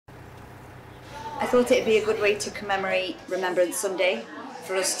I thought it'd be a good way to commemorate Remembrance Sunday,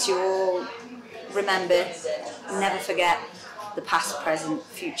 for us to all remember, never forget the past, present,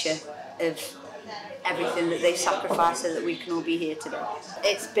 future of everything that they sacrificed so that we can all be here today.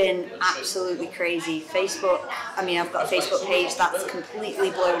 It's been absolutely crazy. Facebook, I mean, I've got a Facebook page that's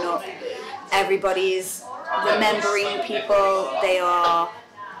completely blown up. Everybody is remembering people, they are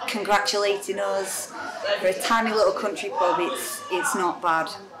congratulating us. For a tiny little country pub, it's not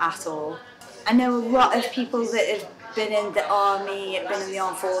bad at all. I know a lot of people that have been in the army, been in the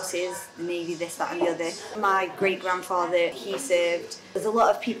armed forces, the navy, this, that and the other. My great-grandfather, he served. There's a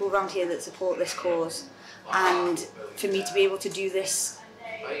lot of people around here that support this cause, and for me to be able to do this,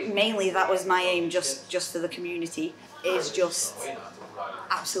 mainly that was my aim, just for the community, is just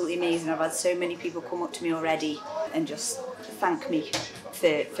absolutely amazing. I've had so many people come up to me already and just thank me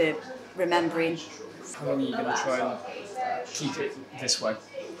for remembering. How long are you going to try and keep it this way?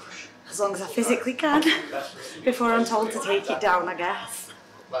 As long as I physically can, before I'm told to take it down, I guess.